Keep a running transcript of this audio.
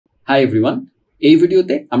Hi everyone, এই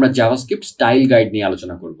ভিডিওতে আমরা জাভাস্ক্রিপ্ট স্টাইল গাইড নিয়ে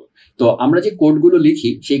আলোচনা করব। তো আমরা যে কোডগুলো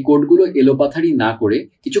লিখি সেই কোডগুলো এলোপাথারি না করে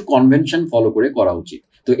কিছু কনভেনশন ফলো করে করা উচিত।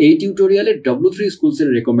 তো এই টিউটোরিয়ালে W3 স্কুলসের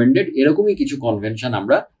রেকমেন্ডেড এরকমই কিছু কনভেনশন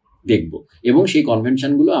আমরা দেখব এবং সেই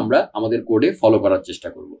কনভেনশনগুলো আমরা আমাদের কোডে ফলো করার চেষ্টা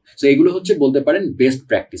করব। সো এগুলো হচ্ছে বলতে পারেন বেস্ট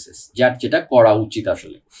প্র্যাকটিসেস, যেটা করা উচিত।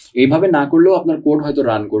 আসলে এইভাবে না করলেও আপনার কোড হয়তো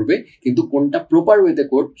রান করবে, কিন্তু কোনটা প্রপার ওয়েতে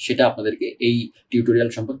কোড সেটা আপনাদেরকে এই টিউটোরিয়াল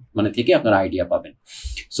থেকে আপনারা আইডিয়া পাবেন।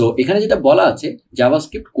 সো এখানে যেটা বলা আছে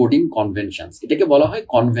জাভাস্ক্রিপ্ট কোডিং কনভেনশনস, এটাকে বলা হয়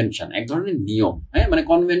কনভেনশন, এক ধরনের নিয়ম, মানে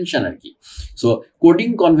কনভেনশন আর কি। So coding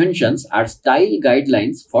conventions R style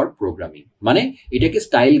guidelines for programming, মানে এটাকে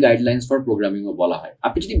স্টাইল গাইডলাইন্স ফর প্রোগ্রামিংও বলা হয়।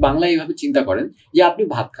 আপনি যদি বাংলায় এইভাবে চিন্তা করেন যে আপনি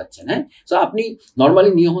ভাত খাচ্ছেন, সো আপনি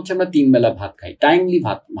নর্মালি নিয়ম হচ্ছে আমরা 3 বেলা ভাত খাই, টাইমলি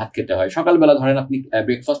ভাত খেতে হয়। সকালবেলা ধরেন আপনি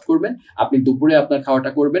ব্রেকফাস্ট করবেন, আপনি দুপুরে আপনার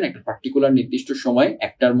খাওয়াটা করবেন একটা পার্টিকুলার নির্দিষ্ট সময়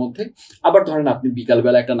 1টার মধ্যে, আবার ধরেন আপনি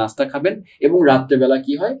বিকালবেলা একটা নাস্তা খাবেন এবং রাত্রেবেলা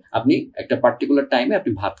কি হয় আপনি একটা পার্টিকুলার টাইমে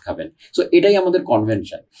আপনি ভাত খাবেন। সো এটাই আমাদের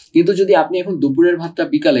কনভেনশন। কিন্তু যদি আপনি এখন দুপুরের ভাতটা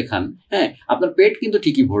বিকালে খান, আপনার পেট কিন্তু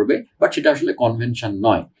ঠিকই ভরবে, বাট সেটা আসলে কনভেনশন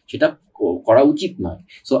নয়, সেটা করা উচিত নয়।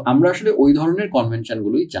 সো আমরা আসলে ওই ধরনের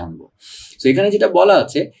কনভেনশনগুলোই জানবো। সো এখানে যেটা বলা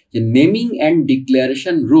আছে যে naming and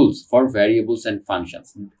declaration rules for variables and functions.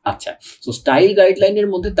 আচ্ছা, সো স্টাইল গাইডলাইনের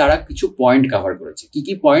মধ্যে তারা কিছু পয়েন্ট কভার করেছে। কি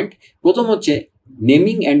কি পয়েন্ট? প্রথম হচ্ছে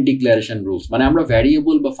নেমিং অ্যান্ড ডিক্লারেশন রুলস, মানে আমরা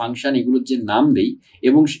ভ্যারিয়েবল বা ফাংশন এগুলোর যে নাম দেই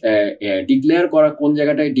এবং ডিক্লেয়ার করা কোন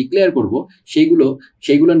জায়গাটায় ডিক্লেয়ার করব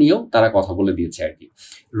সেইগুলো নিয়েও তারা কথা বলে দিয়েছে আর কি।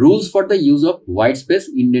 Rules for the use off white space,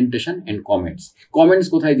 indentation and comments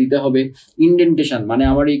কোথায় দিতে হবে, ইন্ডেন্টেশন মানে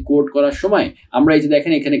আমার এই কোড করার সময় আমরা এই যে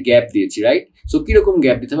দেখেন এখানে গ্যাপ দিয়েছি, রাইট? সো কিরকম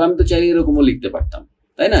গ্যাপ দিতে হবে? আমি তো চাইলে এরকমও লিখতে পারতাম,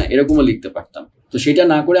 তাই না? এরকমও লিখতে পারতাম। তো সেটা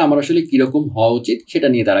না করে আমার আসলে কিরকম হওয়া উচিত সেটা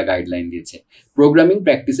নিয়ে তারা গাইডলাইন দিয়েছে। প্রোগ্রামিং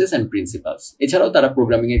প্র্যাকটিসেস অ্যান্ড প্রিন্সিপালস, এছাড়াও তারা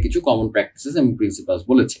প্রোগ্রামিং এর কিছু কমন প্র্যাকটিসেস এবং প্রিন্সিপালস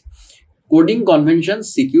বলেছে। কোডিং কনভেনশন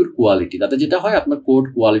সিকিউর কোয়ালিটি, তাতে যেটা হয় আপনার কোড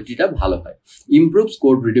কোয়ালিটিটা ভালো হয়। ইমপ্রুভস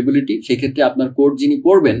কোড রিডেবিলিটি, সেক্ষেত্রে আপনার কোড যিনি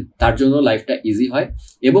পড়বেন তার জন্য লাইফটা ইজি হয়।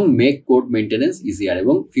 এবং মেক কোড মেনটেনেন্স ইজিয়ার,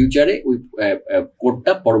 এবং ফিউচারে ওই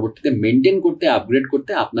কোডটা পরবর্তীতে মেনটেন করতে, আপগ্রেড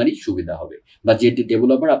করতে আপনারই সুবিধা হবে, বা যে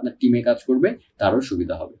ডেভেলপার আপনার টিমে কাজ করবে তারও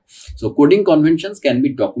সুবিধা হবে। So coding conventions can be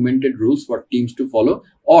documented rules for teams to follow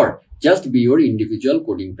or just be your individual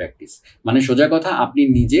coding practice, মানে সোজা কথা আপনি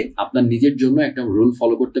নিজে আপনার নিজের জন্য একটা রুল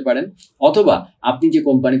ফলো করতে পারেন, অথবা আপনি যে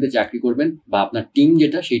কোম্পানিতে চাকরি করবেন বা আপনার টিম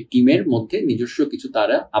যেটা, সেই টিমের মধ্যে নিজস্ব কিছু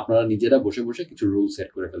আপনারা নিজেরা বসে বসে কিছু রুল সেট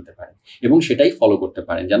করে ফেলতে পারেন এবং সেটাই ফলো করতে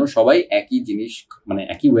পারেন যেন সবাই একই জিনিস মানে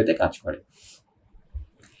একই ওয়েতে কাজ করে।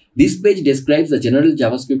 This page describes the general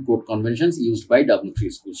JavaScript code conventions used by W3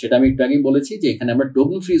 Schools. সেটা আমি একটু আগেই বলেছি যে এখানে আমরা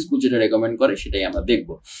W3 School যেটা রেকমেন্ড করে সেটাই আমরা দেখব।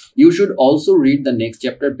 You should also read the next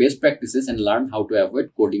chapter best practices and learn how to avoid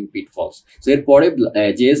coding pitfalls. So এরপরে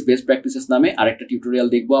JS best practices নামে আরেকটা টিউটোরিয়াল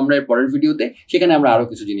দেখবো আমরা এর পরের ভিডিওতে, সেখানে আমরা আরো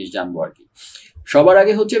কিছু জিনিস জানবো আর কি। সবার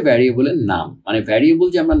আগে হচ্ছে ভ্যারিয়েবলের নাম, মানে ভ্যারিয়েবল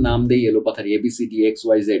যে আমরা নাম দেই এলোপাথারি ABCD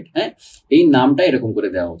XYZ, এই নামটা এরকম করে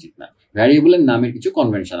দেওয়া উচিত না। ভ্যারিয়েবলের নামের কিছু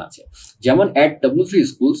কনভেনশন আছে, যেমন at W3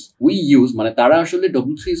 Schools we use, মানে তারা আসলে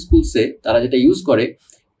W3 Schools-এ তারা যেটা ইউজ করে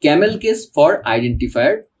Camel case for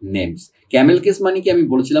identifier names. Camel case মানে কি আমি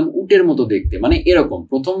বলেছিলাম উটের মতো দেখতে, মানে এরকম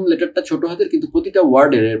প্রথম লেটারটা ছোট হাতের কিন্তু প্রতিটা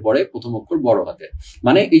ওয়ার্ডের এর পরে প্রথম অক্ষর বড় হাতের,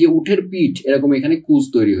 মানে এই যে উটের পিঠ এরকম এখানে কুজ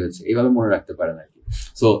তৈরি হয়েছে, এইভাবে মনে রাখতে পারেন আর কি।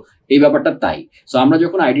 সো এই ব্যাপারটা তাই। সো আমরা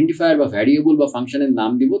যখন আইডেন্টিফায়ার বা ভ্যারিয়েবল বা ফাংশনের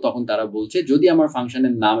নাম দিব তখন তারা বলছে যদি আমার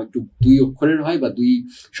ফাংশনের নাম একটু 2 অক্ষরের হয় বা 2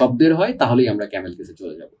 শব্দের হয় তাহলেই আমরা ক্যামেল কেসে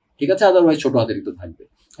চলে যাব, ঠিক আছে? আদারওয়াইজ ছোট হাতেরই তো থাকবে।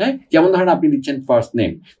 যেমন ধরেন আপনি দিচ্ছেন ফার্স্ট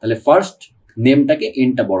নেম, তাহলে ফার্স্ট নেমটাকে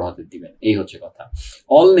এনটা বড় হাতের দিবেন, এই হচ্ছে কথা।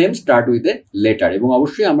 All name start with a letter, এবং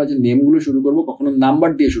অবশ্যই আমরা যে নেমগুলো শুরু করব কখনো নাম্বার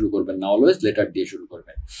দিয়ে শুরু করবেন না, অলওয়েজ লেটার দিয়ে শুরু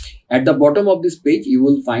করবেন। At the bottom of this page you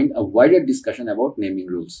will find a wider discussion about naming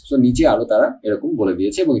rules. So নিচে আরো তারা এরকম বলে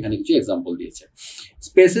দিয়েছে এবং এখানে কিছু এক্সাম্পল দিয়েছে।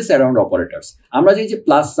 স্পেসেস অ্যারাউন্ড অপারেটরস, আমরা যে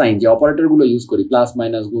প্লাস সাইন যে অপারেটর গুলো ইউজ করি, প্লাস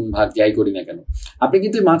মাইনাস গুণ ভাগ যাই করি না কেন, আপনি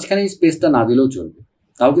কিন্তু মাঝখানে স্পেসটা না দিলেও চলবে,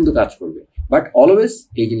 তাও কিন্তু কাজ করবে, বাট অলওয়েজ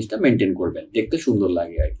এই জিনিসটা মেনটেন করবেন, দেখতে সুন্দর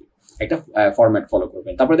লাগে আর কি, একটা ফরম্যাট ফলো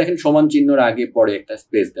করবেন। তারপরে দেখেন সমান চিহ্নর আগে পরে একটা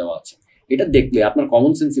স্পেস দেওয়া আছে, এটা দেখলে আপনার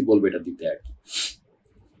কমন সেন্সই বলবে এটা দিতে আর কি।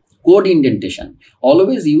 Code indentation,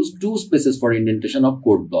 always use 2 spaces for indentation of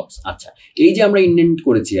code blocks. আচ্ছা, এই যে আমরা ইন্ডেন্ট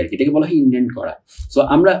করেছি আর কি, এটাকে বলা হয় ইন্ডেন্ট করা। সো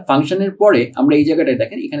আমরা ফাংশনের পরে আমরা এই জায়গাটায়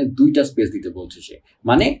দেখেন এখানে 2টা স্পেস দিতে বলছে সে,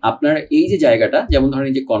 মানে আপনার এই যে জায়গাটা, যেমন ধরেন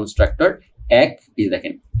এই যে কনস্ট্রাক্টর 1, এই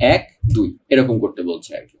দেখেন 1 2 এরকম করতে বলছে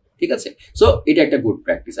আর কি, ঠিক আছে? সো এটা একটা গুড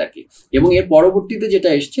প্র্যাকটিস আর কি। এবং এর পরবর্তীতে যেটা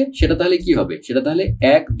এসছে সেটা তাহলে কি হবে, সেটা তাহলে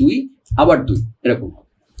 1 2 আবার 2 এরকম হবে,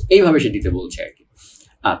 এইভাবে সে দিতে বলছে আর কি।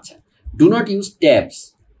 আচ্ছা, ডু নট ইউজ ট্যাবস,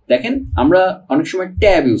 দেখেন আমরা অনেক সময়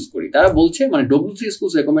ট্যাব ইউজ করি, তারা বলছে মানে W3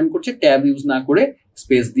 Schools রেকমেন্ড করছে ট্যাব ইউজ না করে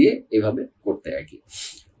স্পেস দিয়ে এইভাবে করতে আর কি।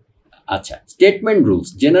 আচ্ছা, statement rules,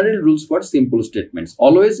 general rules for simple statements,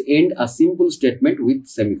 always and a simple statement with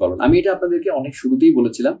semicolon. আমি এটা আপনাদেরকে অনেক শুরুতেই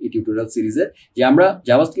বলেছিলাম এই টিউটোরিয়াল সিরিজে, যে আমরা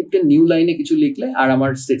জাভাস্ক্রিপ্টের নিউ লাইনে কিছু লিখলে আর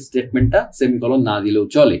আমার স্টেটমেন্টটা সেমিকলন না দিলেও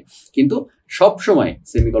চলে, কিন্তু সব সময়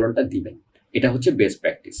সেমিকলনটা দিবেন, এটা হচ্ছে বেস্ট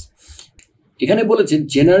প্র্যাকটিস। এখানে বলেছে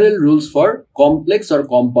general rules for complex or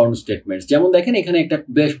compound statements, যেমন দেখেন এখানে একটা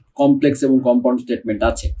বেশ কমপ্লেক্স এবং কম্পাউন্ড স্টেটমেন্ট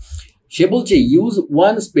আছে। সে বলছে ইউজ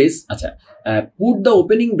ওয়ান স্পেস, আচ্ছা, put the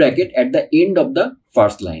opening bracket at the end of the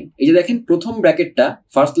first line. এই যে দেখেন প্রথম ব্র্যাকেটটা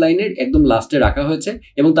ফার্স্ট লাইনের একদম লাস্টে রাখা হয়েছে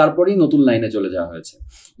এবং তারপরেই নতুন লাইনে চলে যাওয়া হয়েছে।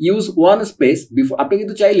 ইউজ ওয়ান স্পেস বিফোর, আপনি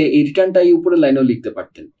কিন্তু চাইলে এই রিটার্নটা এই উপরের লাইনেও লিখতে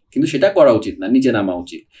পারতেন, কিন্তু সেটা করা উচিত না, নিচে নামা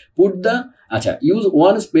উচিত। পুট দ্য, আচ্ছা, use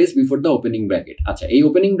one space before the opening bracket, আচ্ছা এই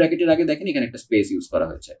ওপেনিং ব্র্যাকেটের আগে দেখেন এখানে একটা স্পেস ইউজ করা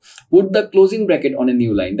হয়েছে। Put the closing bracket on a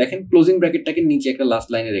new line, দেখেন ক্লোজিং ব্র্যাকেটটাকে নিচে একটা লাস্ট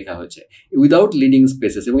লাইনে রেখা হয়েছে উইদাউট লিডিং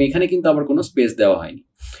স্পেসেস, এবং এখানে কিন্তু আবার কোনো স্পেস দেওয়া হয়নি।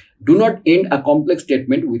 Do not and a complex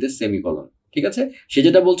statement with a semicolon, ঠিক আছে, সে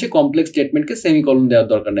যেটা বলছে কমপ্লেক্স স্টেটমেন্টকে সেমিকলন দেওয়ার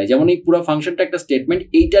দরকার নাই, যেমন এই পুরো ফাংশনটা একটা স্টেটমেন্ট,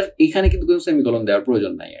 এইটার এখানে কিন্তু কোনো সেমিকলন দেওয়ার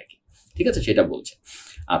প্রয়োজন নাই আর কি, ঠিক আছে, সেটা বলছে।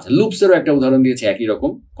 আচ্ছা, লুপসেরও একটা উদাহরণ দিয়েছে একই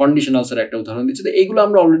রকম, কন্ডিশনালসের একটা উদাহরণ দিয়েছে, তো এইগুলো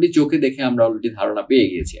আমরা অলরেডি চোখে দেখে আমরা অলরেডি ধারণা পেয়ে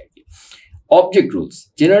গিয়েছি আর কি। Object rules,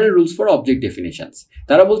 general rules for object definitions,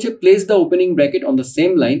 তারা বলছে place the opening bracket on the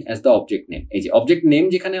same line as the object name, এই যে অবজেক্ট নেম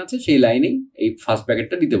যেখানে আছে সেই লাইনেই এই ফার্স্ট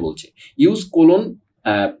ব্র্যাকেটটা দিতে বলছে। Use colon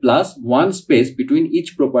plus one space between each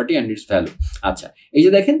property and it's value, আচ্ছা এই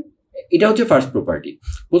যে দেখেন এটা হচ্ছে ফার্স্ট প্রপার্টি,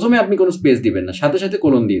 প্রথমে আপনি কোনো স্পেস দিবেন না, সাথে সাথে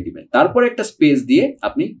কোলন দিয়ে দিবেন, তারপর একটা স্পেস দিয়ে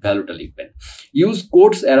আপনি ভ্যালুটা লিখবেন। Use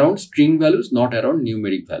codes around string values not around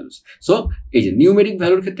numeric values, so এই যে নিউমেরিক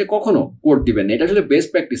ভ্যালুর ক্ষেত্রে কখনো কোড দিবেন না, এটা আসলে বেস্ট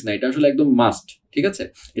প্র্যাকটিস না, এটা আসলে একদম মাস্ট, ঠিক আছে,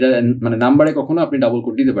 এটা মানে নাম্বারে কখনো আপনি ডাবল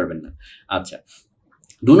কোড দিতে পারবেন না। আচ্ছা,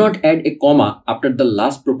 do not add a comma after the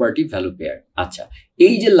last property value pair, আচ্ছা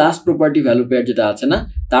এই যে লাস্ট প্রপার্টি ভ্যালু পেয়ার যেটা আছে না,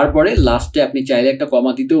 তারপরে লাস্টে আপনি চাইলে একটা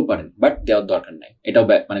কমা দিতেও পারেন, বাট দেওয়ার দরকার নাই, এটাও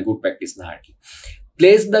মানে গুড প্র্যাকটিস না আর কি।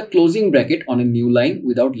 Place the closing bracket on a new line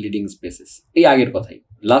without leading spaces, এই আগের কথাই,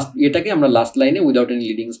 লাস্ট এটাকে আমরা লাস্ট লাইনে উইদাউট এনি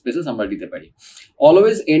লিডিং স্পেসেস আমরা দিতে পারি।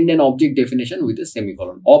 Always and an object definition with a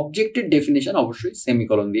semicolon, অবজেক্টের ডেফিনেশন অবশ্যই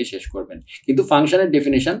সেমিকলন দিয়ে শেষ করবেন, কিন্তু ফাংশনের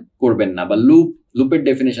ডেফিনেশন করবেন না, বা লুপের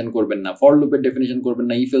ডেফিনেশন করবেন না, ফর লুপের ডেফিনেশন করবেন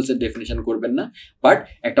না, ইফ এলসের ডেফিনেশন করবেন না, বাট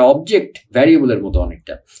একটা অবজেক্ট ভ্যারিয়েবলের মতো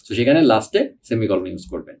অনেকটা, তো সেখানে লাস্টে সেমিকলন ইউজ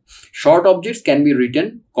করবেন। Short objects can be written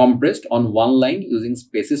compressed on one line using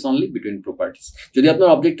spaces only between properties, যদি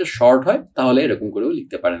আপনার অবজেক্টটা শর্ট হয় তাহলে এরকম করেও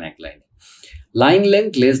লিখতে পারেন এক লাইনে। Line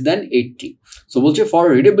length less than 80, so বলছে for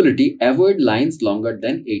readability avoid lines longer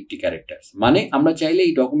than 80 characters, মানে আমরা চাইলে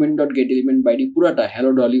এই ডকুমেন্ট ডট গেট এলিমেন্ট বাইডি পুরাটা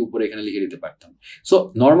হ্যালো ডলি উপরে এখানে লিখে দিতে পারতাম। সো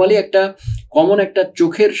নর্মালি একটা কমন একটা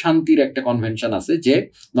চোখের শান্তির একটা কনভেনশন আছে যে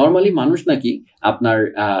নর্মালি মানুষ নাকি আপনার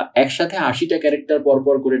একসাথে 80টা ক্যারেক্টার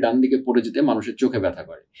পরপর করে ডান দিকে পড়ে যেতে মানুষের চোখে ব্যথা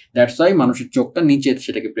করে, দ্যাটস ওয়াই মানুষের চোখটা নিচে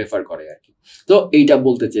সেটাকে প্রেফার করে আর কি। তো এইটা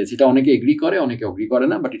বলতে চেয়েছি, এটা অনেকে এগ্রি করে অনেকে এগ্রি করে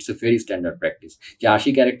না, but it's a very standard practice যে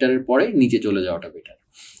 80 ক্যারেক্টারের পরে নিচে চলে যাওয়াটা বেটার।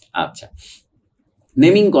 আচ্ছা,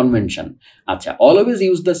 নেমিং কনভেনশন, আচ্ছা always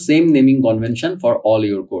use the same naming convention for all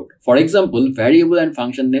your code, for example variable and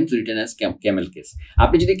function names written as Camel case,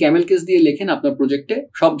 আপনি যদি ক্যামেল কেস দিয়ে লেখেন আপনার প্রজেক্টে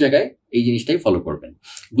সব জায়গায় এই জিনিসটাই ফলো করবেন।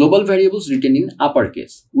 Global variables written in upper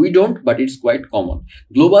case, we don't but it's quite common,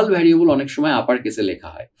 global variable অনেক সময় আপার কেসে লেখা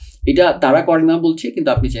হয়, এটা তারা করে না বলছে, কিন্তু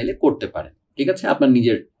আপনি চাইলে করতে পারেন, ঠিক আছে, আপনার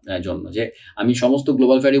নিজের জন্য, যে আমি সমস্ত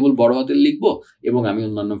গ্লোবাল ভ্যারিয়েবল বড় হাতের লিখবো এবং আমি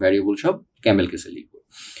অন্যান্য ভ্যারিয়েবল সব ক্যামেল কেসে লিখবো।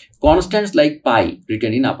 Constants like pi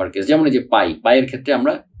written in upper case, যেমন এই যে পাইয়ের ক্ষেত্রে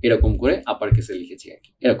আমরা এরকম করে আপার কেসে লিখেছি আর কি,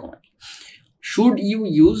 এরকম আর কি। Should you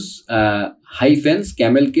use হাইফেন্স,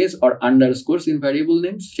 Camel case or আন্ডারস্কোরস in variable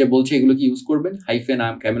names, সে বলছে এগুলো কি ইউজ করবেন, hyphen,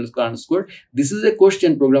 Camel score, underscore, this is a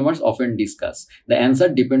question programmers often discuss, the answer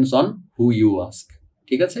depends on who you ask,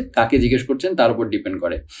 ঠিক আছে, কাকে জিজ্ঞেস করছেন তার উপর ডিপেন্ড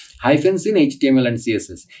করে। হাইফেন্স in HTML and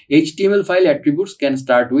CSS, HTML file attributes can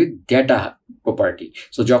start with data property,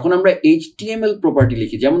 so যখন আমরা HTML প্রপার্টি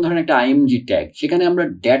লিখি, যেমন ধরেন একটা IMG ট্যাগ, সেখানে আমরা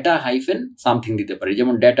ডেটা হাইফেন সামথিং দিতে পারি,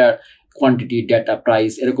 যেমন ডেটা কোয়ান্টিটি, ডেটা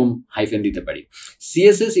প্রাইস, এরকম হাইফেন দিতে পারি।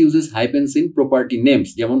 CSS uses হাইফেন্স in property names,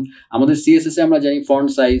 যেমন আমাদের CSS এ আমরা জানি ফন্ট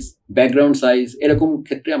সাইজ, ব্যাকগ্রাউন্ড সাইজ, এরকম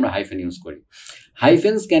ক্ষেত্রে আমরা হাইফেন ইউজ করি।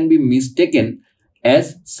 হাইফেন্স can be মিসটেকেন as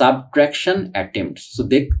subtraction attempts, so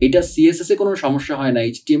এটা CSS এ কোনো সমস্যা হয় না,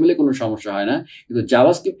 HTML এ কোনো সমস্যা হয় না, কিন্তু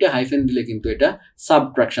জাভাস্ক্রিপ্টে হাইফেন দিলে কিন্তু এটা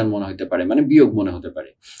সাবট্রাকশন মনে হতে পারে, মানে বিয়োগ মনে হতে পারে।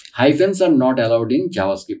 হাইফেন্স are not allowed in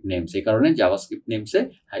JavaScript names, এই কারণে জাভাস্ক্রিপ্ট নেমসে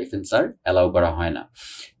হাইফেন্স আর অ্যালাউ করা হয় না।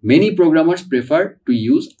 Many programmers prefer to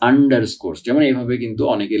use আন্ডারস্কোরস, যেমন এইভাবে কিন্তু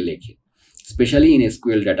অনেকে লেখে, specially in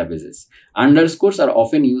SQL ডাটাবেসেস। আন্ডারস্কোরস are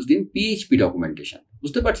often used in PHP documentation.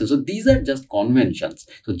 বুঝতে পারছেন? So these are just conventions.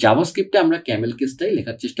 তো জাভাস্ক্রিপ্টে আমরা ক্যামেল কেসটাই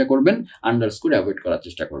লেখার চেষ্টা করবেন, আন্ডারস্কোর অ্যাভয়েড করার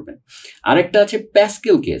চেষ্টা করবেন। আরেকটা আছে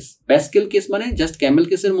প্যাসকেল কেস। প্যাসকেল কেস মানে জাস্ট ক্যামেল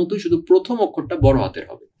কেসের মতোই, শুধু প্রথম অক্ষরটা বড় হাতের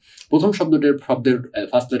হবে, প্রথম শব্দের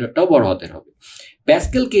ফার্স্ট লেটারটাও বড় হাতের হবে।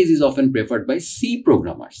 Pascal case is often preferred by C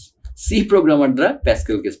programmers. C প্রোগ্রামাররা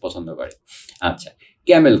Pascal case পছন্দ করে। আচ্ছা,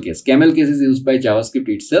 camel case. Camel case is used by JavaScript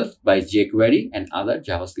itself, by jQuery and other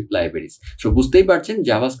JavaScript libraries. So বুঝতেই পারছেন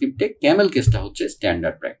জাভাস্ক্রিপ্টে ক্যামেল কেসটা হচ্ছে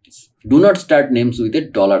standard practice. Do not start names with a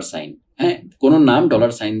dollar sign. হ্যাঁ, কোনো নাম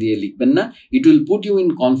ডলার সাইন দিয়ে লিখবেন না। It will put you in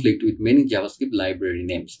conflict with many JavaScript library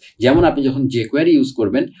names. যেমন আপনি যখন jQuery ইউজ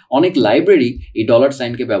করবেন, অনেক লাইব্রেরি এই ডলার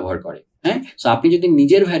সাইনকে ব্যবহার করে। হ্যাঁ, সো আপনি যদি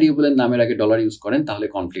নিজের ভ্যারিয়েবলের নামের আগে ডলার ইউজ করেন তাহলে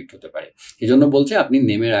কনফ্লিক্ট হতে পারে। এজন্য বলছে আপনি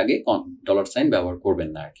নেমের আগে ডলার সাইন ব্যবহার করবেন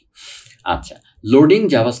না আর কি। আচ্ছা, loading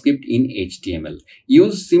JavaScript in HTML.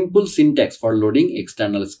 Use simple syntax for loading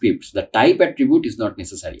external scripts. The type attribute is not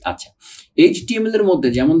necessary. আচ্ছা, HTML এর মধ্যে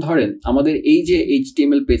যেমন ধরেন আমাদের এই যে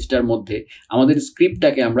HTML পেজটার মধ্যে আমাদের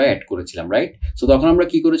স্ক্রিপ্টটাকে আমরা অ্যাড করেছিলাম, রাইট? সো তখন আমরা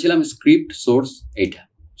কি করেছিলাম, স্ক্রিপ্ট সোর্স, এইটা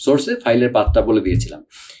সোর্সে ফাইলের পাথটা বলে দিয়েছিলাম।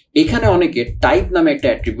 এখানে অনেকে টাইপ নামে একটা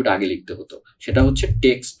অ্যাট্রিবিউট আগে লিখতে হতো, সেটা হচ্ছে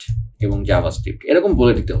টেক্সট এবং জাভাস্ক্রিপ্ট, এরকম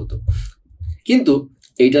বলে দিতে হতো। কিন্তু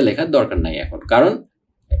এইটা লেখার দরকার নাই এখন, কারণ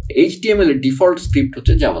HTML এর ডিফল্ট স্ক্রিপ্ট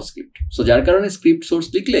হচ্ছে জাভাস্ক্রিপ্ট। সো যার কারণে স্ক্রিপ্ট সোর্স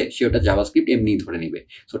লিখলে সে ওটা জাভাস্ক্রিপ্ট এমনি ধরে নিবে।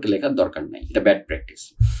 সো ওটা লেখার দরকার নাই, এটা bad practice.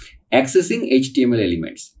 Accessing HTML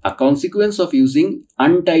elements. A consequence of using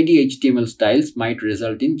untidy HTML styles might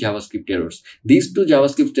result in JavaScript errors. These two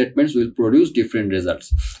JavaScript statements will produce different results.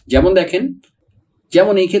 যেমন দেখেন,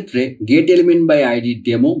 যেমন এই ক্ষেত্রে gate element by ID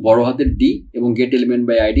demo বড় হাতের ডি এবং gate element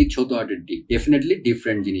by ID ছোট হাতের ডি, ডেফিনেটলি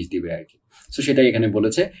ডিফারেন্ট জিনিস দিবে আর কি। সো সেটাই এখানে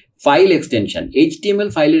বলেছে। ফাইল এক্সটেনশন, HTML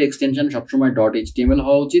ফাইলের এক্সটেনশন সবসময় .html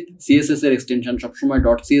হওয়া উচিত, CSS এর এক্সটেনশন সবসময়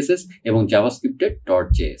 .css এবং জাভাস্ক্রিপ্টের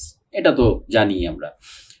 .js, এটা তো জানি আমরা।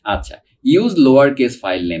 আচ্ছা, use lower case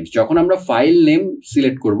file names. যখন আমরা ফাইল নেম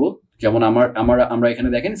সিলেক্ট করব, যেমন আমরা এখানে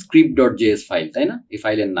দেখেন script.js ফাইল, তাই না? এই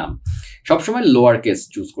ফাইলের নাম সবসময় লোয়ার কেস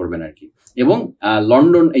চুজ করবেন আর কি। এবং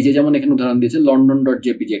লন্ডন, এই যে যেমন এখানে উদাহরণ দিয়েছে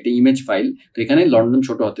london.jpg, একটা ইমেজ ফাইল, তো এখানে লন্ডন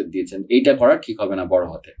ছোট হাতের দিয়েছেন, এইটা করা ঠিক হবে না, বড়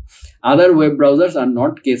হাতে। আদার web browsers are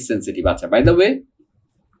not case sensitive. আচ্ছা, বাই দ্য ওয়ে,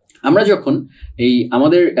 আমরা যখন এই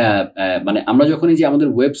আমাদের আমরা যখন এই যে আমাদের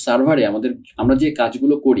ওয়েব সার্ভারে আমরা যে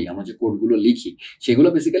কাজগুলো করি, আমরা যে কোডগুলো লিখি, সেগুলো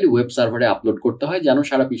বেসিক্যালি ওয়েব সার্ভারে আপলোড করতে হয় যেন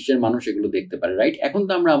সারা বিশ্বের মানুষ এগুলো দেখতে পারে, রাইট? এখন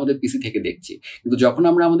তো আমরা আমাদের পিসি থেকে দেখছি, কিন্তু যখন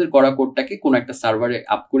আমরা আমাদের করা কোডটাকে কোনো একটা সার্ভারে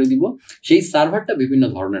আপ করে দিব, সেই সার্ভারটা বিভিন্ন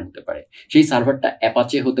ধরনের হতে পারে। সেই সার্ভারটা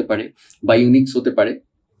অ্যাপাচে হতে পারে বা ইউনিক্স হতে পারে,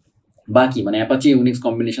 বা কি মানে অ্যাপাচি ইউনিক্স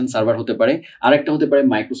কম্বিনেশন সার্ভার হতে পারে, আরেকটা হতে পারে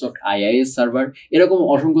মাইক্রোসফট IIS সার্ভার, এরকম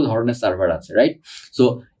অসংখ্য ধরনের সার্ভার আছে, right? So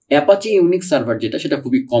Apache Unix server যেটা, সেটা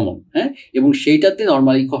খুবই কমন, হ্যাঁ, এবং সেইটাতে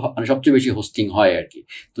নর্মালি সবচেয়ে বেশি হোস্টিং হয় আর কি।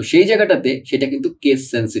 তো সেই জায়গাটাতে সেটা কিন্তু কেস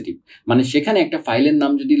সেন্সিটিভ, মানে সেখানে একটা ফাইলের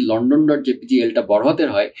নাম যদি london.jpg এলটা বড় হাতের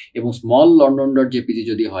হয় এবং স্মল london.jpg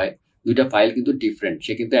যদি হয়, দুইটা ফাইল কিন্তু ডিফারেন্ট,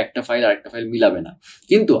 সে কিন্তু একটা ফাইল আরেকটা ফাইল মিলাবে না।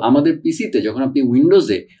 কিন্তু আমাদের পিসিতে যখন আপনি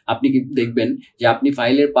উইন্ডোজে আপনি কিন্তু দেখবেন যে আপনি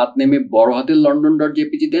ফাইলের পাথ নেমে বড় হাতের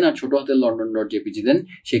london.jpg দেন আর ছোট হাতের london.jpg দেন,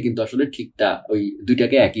 সে কিন্তু আসলে ঠিকটা ওই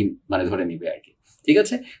দুইটাকে একই মানে ধরে নিবে আর কি। ঠিক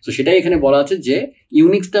আছে? তো সেটাই এখানে বলা আছে যে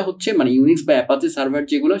ইউনিক্সটা হচ্ছে মানে ইউনিক্স বা অ্যাপাচি সার্ভার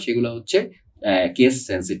সেগুলো হচ্ছে কেস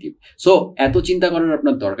সেন্সিটিভ। সো এত চিন্তা করার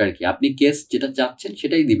আপনার দরকার কি? আপনি কেস যেটা চাচ্ছেন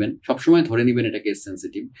সেটাই দিবেন, সবসময় ধরে নেবেন এটা কেস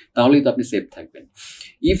সেন্সিটিভ, তাহলেই তো আপনি সেফ থাকবেন।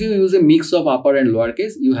 If you use a mix of upper and lower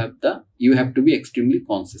case, you have to B extremely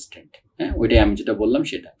consistent. হ্যাঁ, ওইটাই আমি যেটা বললাম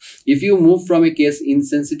সেটা। If you move from a case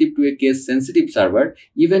insensitive two A case sensitive server,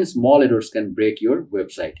 even small errors can break your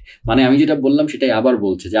website. মানে আমি যেটা বললাম সেটাই আবার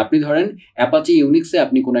বলছে যে আপনি ধরেন অ্যাপাচি ইউনিক্সে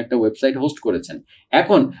আপনি কোনো একটা ওয়েবসাইট হোস্ট করেছেন,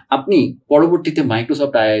 এখন আপনি পরবর্তীতে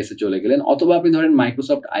মাইক্রোসফট IIS এ চলে গেলেন, অথবা আপনি ধরেন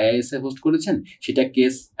মাইক্রোসফট IIS এ হোস্ট করেছেন, সেটা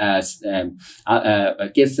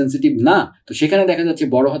কেস সেন্সিটিভ না, তো সেখানে দেখা যাচ্ছে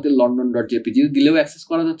বড় হাতের london.jpg দিলেও অ্যাক্সেস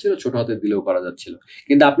করা যাচ্ছিল, ছোট হাতের দিলেও করা যাচ্ছিল।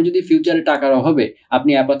 কিন্তু আপনি যদি ফিউচারে টাকার অভাবে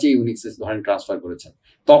আপনি অ্যাপাচি ইউনিক্সে ধরেন ট্রান্সফার করেছেন,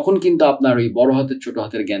 তখন কিন্তু আপনার ওই বড় হাতের ছোট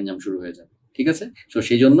হাতের গ্যাঞ্জাম শুরু হয়ে যাবে। ঠিক আছে? তো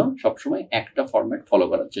সেই জন্য সবসময় একটা ফরম্যাট ফলো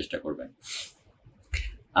করার চেষ্টা করবেন।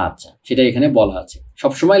 আচ্ছা, সেটা এখানে বলা আছে,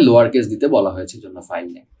 সবসময় লোয়ার কেস দিতে বলা হয়েছে জন্য ফাইল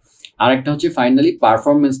নেম। আরেকটা হচ্ছে ফাইনালি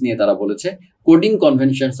পারফরমেন্স নিয়ে তারা বলেছে coding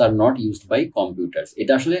conventions are not used by computers.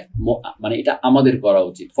 এটা আসলে মানে এটা আমাদের করা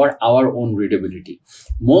উচিত for our own readability.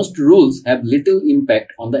 Most rules have little impact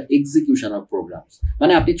on the execution of programs.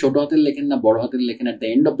 মানে আপনি ছোট হাতের লেখেন না বড় হাতের লেখেন, at the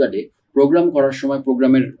end of the day programme করার সময়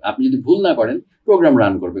প্রোগ্রামের আপনি যদি ভুল না করেন, প্রোগ্রাম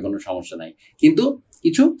রান করবে, কোনো সমস্যা নাই, কিন্তু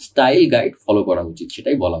কিছু স্টাইল গাইড ফলো করা উচিত,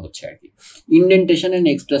 সেটাই বলা হচ্ছে আর কি। Indentation and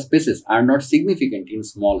extra spaces are not significant in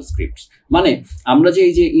small scripts. মানে আমরা যে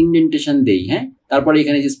এই যে ইন্ডেন্টেশন দেই, হ্যাঁ, তারপরে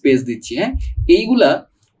এখানে যে স্পেস দিচ্ছি, হ্যাঁ, এইগুলা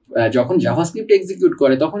যখন জাভাস্ক্রিপ্ট এক্সিকিউট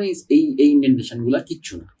করে তখন এই ইন্ডেন্টেশনগুলো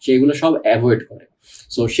কিচ্ছু না, সেগুলো সব অ্যাভয়েড করে।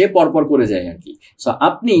 সো সে পরপর করে যায় আর কি। সো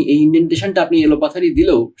আপনি এই ইন্ডেন্টেশনটা আপনি এলোপাথারি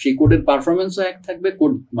দিলেও সেই কোডের পারফরমেন্সও এক থাকবে,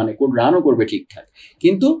 কোড রানও করবে ঠিকঠাক,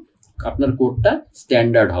 কিন্তু আপনার কোডটা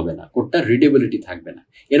স্ট্যান্ডার্ড হবে না, কোডটা রিডেবিলিটি থাকবে না।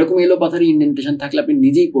 এরকম এলোপাথারি ইন্ডেন্টেশন থাকলে আপনি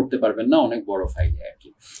নিজেই পড়তে পারবেন না অনেক বড় ফাইলে আর কি।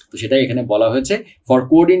 তো সেটাই এখানে বলা হয়েছে, for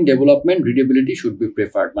code in development readability should be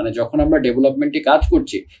preferred, মানে যখন আমরা ডেভেলপমেন্টে কাজ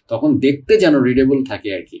করছি তখন দেখতে যেন রিডেবল থাকে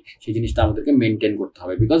আর কি, সেই জিনিসটা আমাদেরকে মেনটেন করতে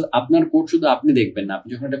হবে। বিকজ আপনার কোড শুধু আপনি দেখবেন না, আপনি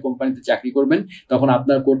যখন একটা কোম্পানিতে চাকরি করবেন তখন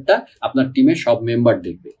আপনার কোডটা আপনার টিমের সব মেম্বার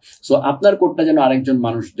দেখবে। সো আপনার কোডটা যেন আরেকজন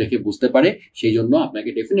মানুষ দেখে বুঝতে পারে, সেই জন্য আপনাকে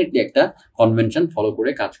ডেফিনেটলি একটা কনভেনশন ফলো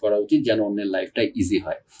করে কাজ করা উচিত, যেন অন্যের লাইফটা ইজি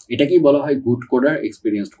হয়। এটাকেই বলা হয় গুড কোডার,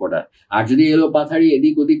 এক্সপিরিয়েন্সড কোডার। আর যদি এলোপাথারি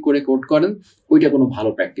এদিক ওদিক করে কোড করেন, ওইটা কোনো ভালো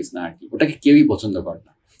প্র্যাকটিস না আর কি, ওটাকে কেউই পছন্দ করে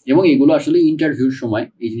না। এবং এগুলো আসলে ইন্টারভিউর সময়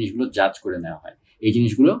এই জিনিসগুলো জাজ করে নেওয়া হয়, এই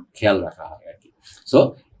জিনিসগুলো খেয়াল রাখা হয় আর কি। সো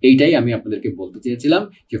এইটাই আমি আপনাদেরকে বলতে চেয়েছিলাম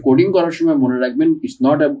যে কোডিং করার সময় মনে রাখবেন, it's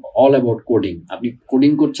not all about coding. আপনি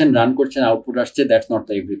কোডিং করছেন, রান করছেন, আউটপুট আসছে, দ্যাটস নট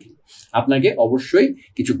দ্য এভরিথিং। আপনাকে অবশ্যই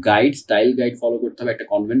কিছু গাইড, স্টাইল গাইড ফলো করতে হবে, একটা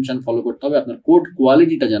কনভেনশন ফলো করতে হবে, আপনার কোড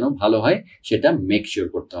কোয়ালিটিটা যেন ভালো হয় সেটা মেক শিওর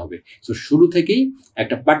করতে হবে। সো শুরু থেকেই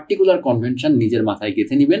একটা পার্টিকুলার কনভেনশন নিজের মাথায়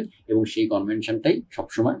গেঁথে নেবেন এবং সেই কনভেনশনটাই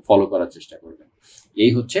সবসময় ফলো করার চেষ্টা করবেন।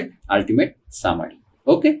 এই হচ্ছে আলটিমেট সামারি।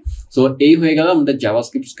 ওকে, সো এই হয়ে গেল আমাদের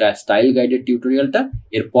জাভাস্ক্রিপ্ট স্টাইল গাইডের টিউটোরিয়ালটা।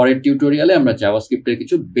 এর পরের টিউটোরিয়ালে আমরা জাভাস্ক্রিপ্টের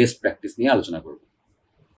কিছু বেস্ট প্র্যাকটিস নিয়ে আলোচনা করব।